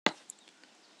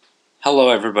Hello,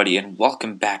 everybody, and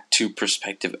welcome back to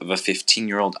Perspective of a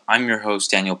 15-Year-Old. I'm your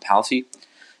host, Daniel Palfi,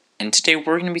 and today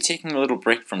we're going to be taking a little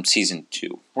break from Season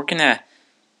 2. We're going to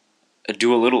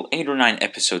do a little 8 or 9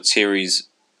 episode series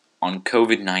on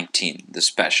COVID-19, the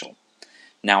special.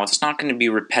 Now, it's not going to be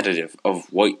repetitive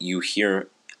of what you hear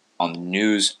on the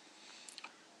news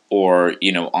or,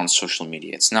 on social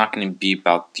media. It's not going to be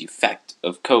about the effect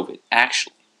of COVID.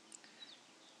 Actually,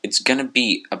 it's going to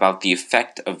be about the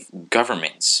effect of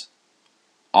governments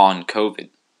on COVID.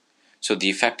 So the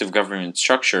effect of government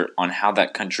structure on how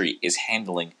that country is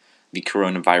handling the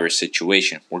coronavirus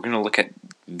situation. We're going to look at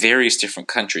various different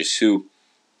countries who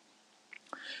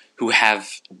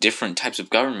have different types of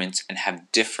governments and have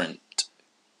different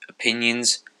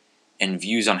opinions and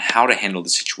views on how to handle the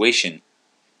situation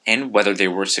and whether they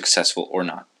were successful or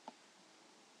not.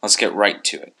 Let's get right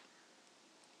to it.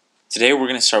 Today we're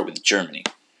going to start with Germany.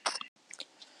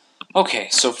 Okay,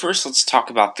 so first let's talk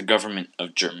about the government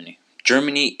of Germany.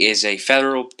 Germany is a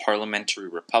federal parliamentary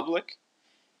republic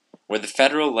where the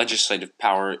federal legislative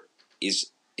power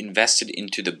is invested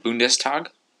into the Bundestag,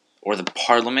 or the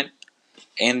parliament,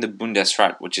 and the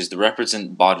Bundesrat, which is the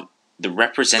representative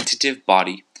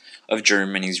body of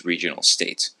Germany's regional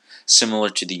states. Similar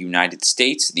to the United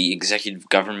States, the executive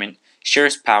government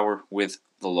shares power with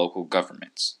the local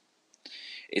governments.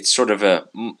 It's sort of a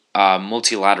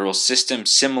multilateral system,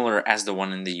 similar as the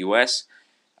one in the U.S.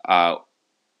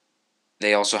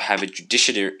 They also have a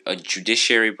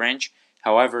judiciary branch.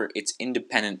 However, it's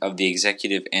independent of the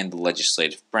executive and the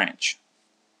legislative branch.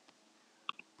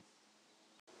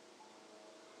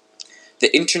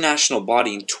 The international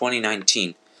body in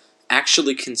 2019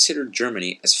 actually considered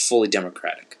Germany as fully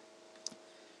democratic.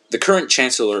 The current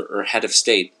chancellor or head of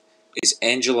state is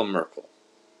Angela Merkel.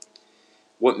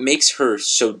 What makes her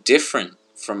so different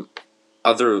from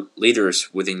other leaders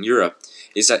within Europe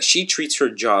is that she treats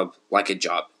her job like a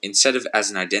job instead of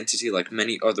as an identity like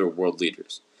many other world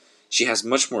leaders. She has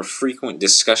much more frequent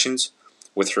discussions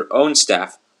with her own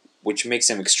staff, which makes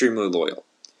them extremely loyal.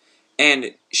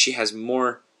 And she's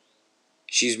more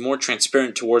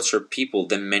transparent towards her people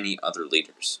than many other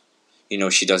leaders.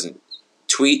 She doesn't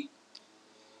tweet.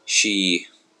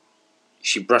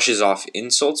 She brushes off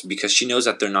insults because she knows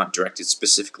that they're not directed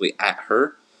specifically at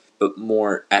her, but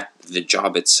more at the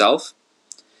job itself.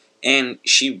 And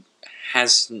she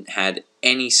hasn't had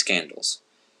any scandals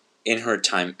in her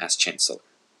time as chancellor.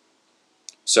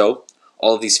 So,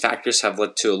 all of these factors have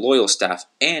led to a loyal staff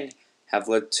and have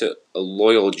led to a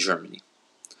loyal Germany.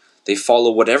 They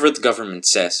follow whatever the government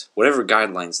says, whatever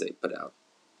guidelines they put out.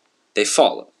 They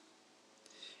follow.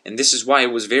 And this is why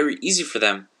it was very easy for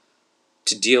them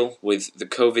to deal with the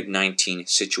COVID-19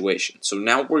 situation. So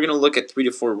now we're going to look at 3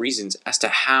 to 4 reasons as to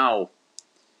how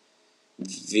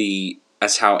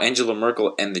Angela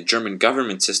Merkel and the German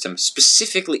government system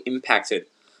specifically impacted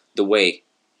the way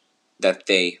that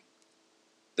they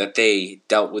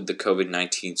dealt with the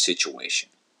COVID-19 situation.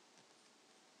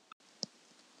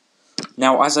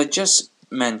 Now, as I just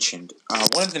mentioned,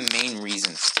 one of the main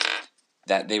reasons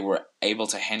that they were able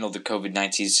to handle the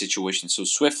COVID-19 situation so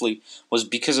swiftly was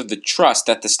because of the trust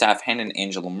that the staff had in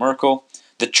Angela Merkel,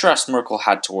 the trust Merkel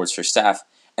had towards her staff,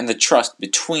 and the trust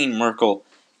between Merkel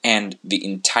and the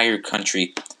entire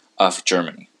country of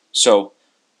Germany. So,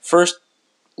 first,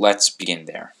 let's begin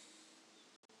there.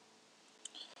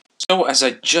 So, as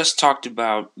I just talked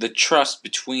about, the trust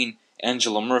between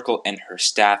Angela Merkel and her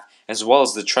staff, as well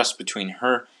as the trust between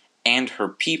her and her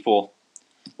people,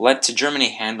 led to Germany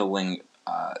handling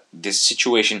this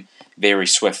situation very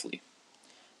swiftly.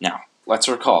 Now, let's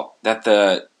recall that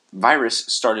the virus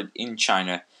started in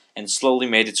China and slowly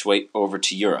made its way over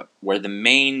to Europe, where the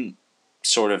main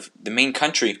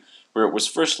country where it was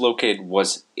first located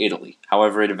was Italy.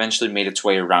 However, it eventually made its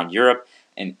way around Europe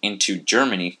and into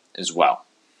Germany as well.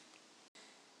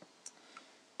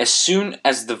 As soon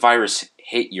as the virus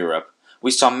hit Europe,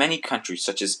 we saw many countries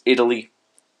such as Italy,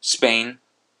 Spain,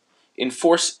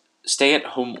 enforce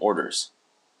stay-at-home orders.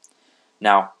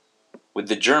 Now, with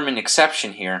the German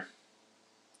exception here,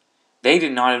 they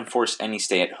did not enforce any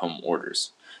stay-at-home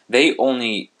orders. They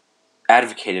only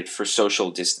advocated for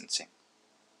social distancing.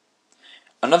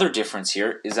 Another difference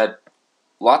here is that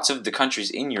lots of the countries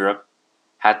in Europe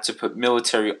had to put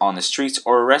military on the streets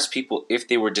or arrest people if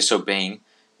they were disobeying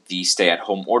the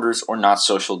stay-at-home orders or not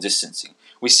social distancing.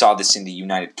 We saw this in the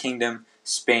United Kingdom,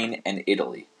 Spain, and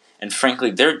Italy. And frankly,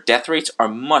 their death rates are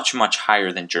much, much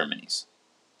higher than Germany's.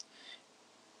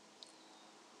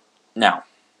 Now,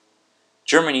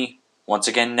 Germany, once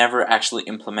again, never actually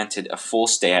implemented a full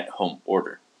stay-at-home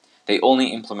order. They only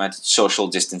implemented social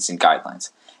distancing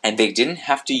guidelines. And they didn't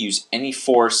have to use any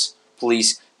force,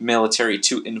 police, military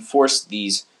to enforce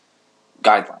these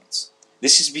guidelines.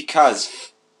 This is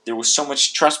because there was so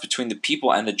much trust between the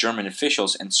people and the German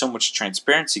officials and so much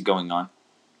transparency going on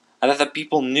that the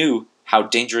people knew how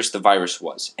dangerous the virus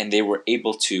was, and they were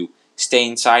able to stay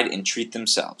inside and treat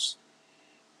themselves.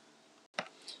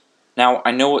 Now,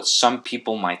 I know what some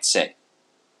people might say.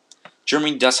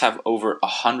 Germany does have over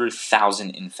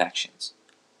 100,000 infections,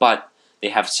 but they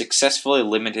have successfully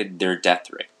limited their death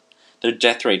rate. Their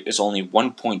death rate is only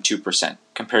 1.2%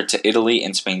 compared to Italy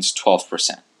and Spain's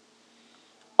 12%.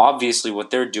 Obviously,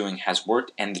 what they're doing has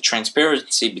worked, and the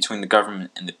transparency between the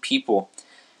government and the people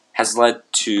has led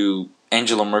to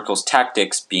Angela Merkel's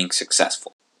tactics being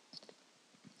successful.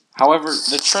 However,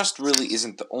 the trust really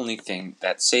isn't the only thing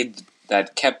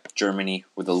that kept Germany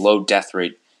with a low death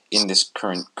rate in this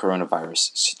current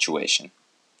coronavirus situation.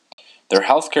 Their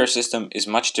healthcare system is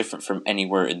much different from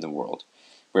anywhere in the world,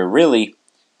 where really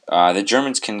the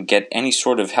Germans can get any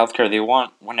sort of healthcare they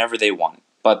want whenever they want,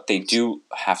 but they do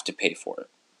have to pay for it.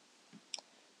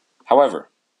 However,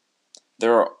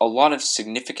 there are a lot of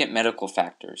significant medical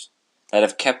factors that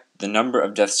have kept the number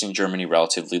of deaths in Germany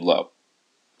relatively low.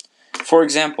 For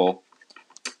example,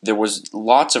 there was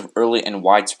lots of early and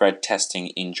widespread testing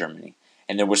in Germany,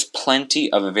 and there was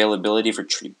plenty of availability for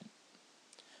treatment.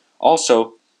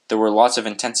 Also, there were lots of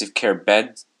intensive care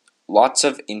beds, lots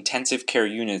of intensive care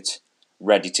units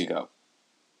ready to go.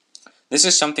 This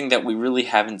is something that we really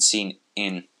haven't seen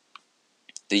in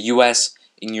the US,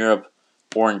 in Europe,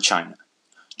 or in China.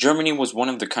 Germany was one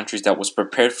of the countries that was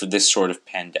prepared for this sort of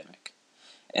pandemic.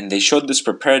 And they showed this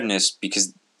preparedness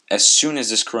because as soon as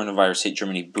this coronavirus hit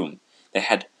Germany, boom, they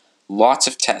had lots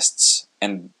of tests,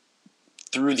 and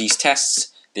through these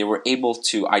tests, they were able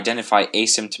to identify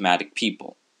asymptomatic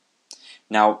people.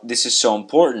 Now, this is so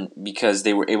important because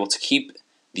they were able to keep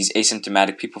these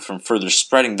asymptomatic people from further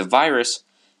spreading the virus,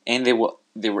 and they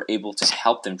were able to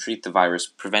help them treat the virus,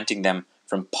 preventing them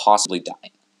from possibly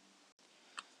dying.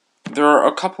 There are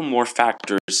a couple more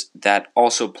factors that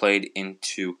also played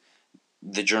into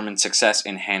the German success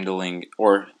in handling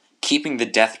or keeping the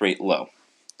death rate low.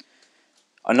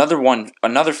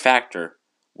 Another factor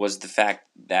was the fact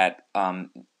that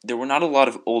there were not a lot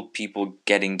of old people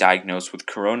getting diagnosed with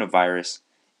coronavirus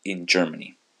in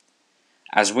Germany.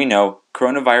 As we know,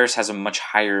 coronavirus has a much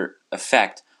higher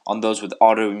effect on those with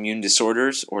autoimmune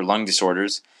disorders or lung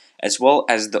disorders, as well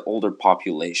as the older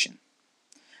population.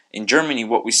 In Germany,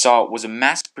 what we saw was a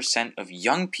massive percent of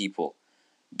young people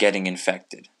getting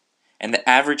infected, and the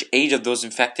average age of those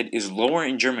infected is lower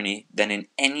in Germany than in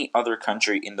any other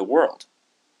country in the world.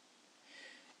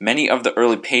 Many of the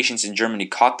early patients in Germany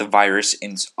caught the virus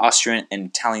in Austrian and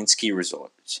Italian ski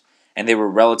resorts, and they were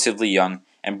relatively young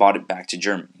and brought it back to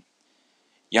Germany.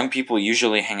 Young people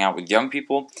usually hang out with young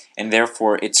people, and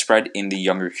therefore it spread in the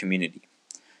younger community.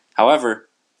 However,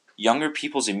 younger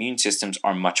people's immune systems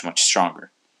are much, much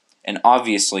stronger. And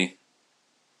obviously,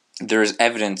 there is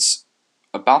evidence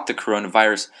about the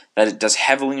coronavirus that it does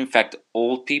heavily infect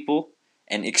old people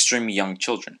and extremely young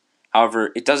children.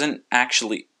 However, it doesn't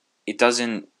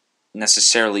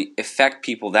necessarily affect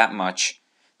people that much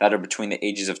that are between the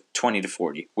ages of 20 to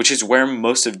 40, which is where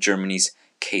most of Germany's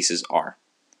cases are.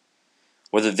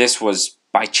 Whether this was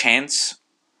by chance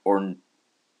or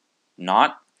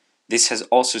not, this has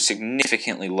also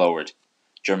significantly lowered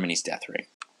Germany's death rate.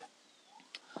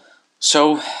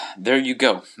 So, there you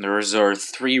go. There are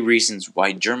 3 reasons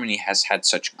why Germany has had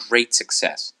such great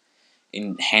success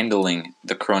in handling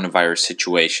the coronavirus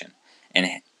situation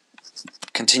and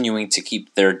continuing to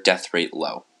keep their death rate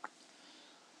low.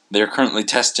 They are currently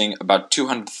testing about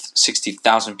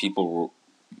 260,000 people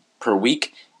per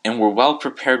week and were well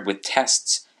prepared with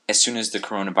tests as soon as the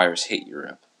coronavirus hit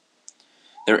Europe.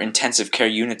 Their intensive care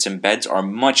units and beds are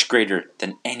much greater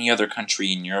than any other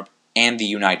country in Europe and the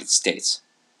United States.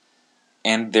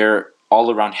 And their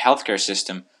all-around healthcare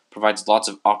system provides lots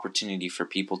of opportunity for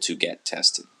people to get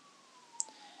tested.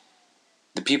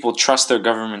 The people trust their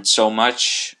government so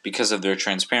much because of their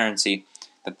transparency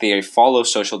that they follow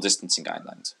social distancing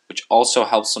guidelines, which also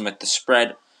helps limit the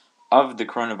spread of the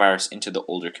coronavirus into the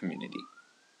older community.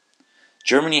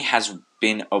 Germany has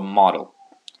been a model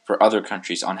for other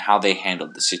countries on how they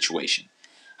handled the situation.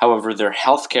 However, their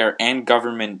healthcare and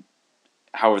government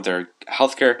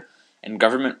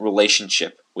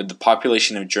relationship with the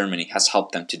population of Germany has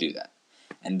helped them to do that.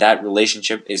 And that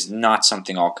relationship is not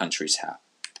something all countries have.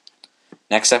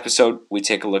 Next episode, we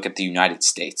take a look at the United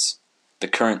States, the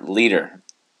current leader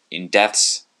in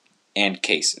deaths and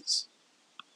cases.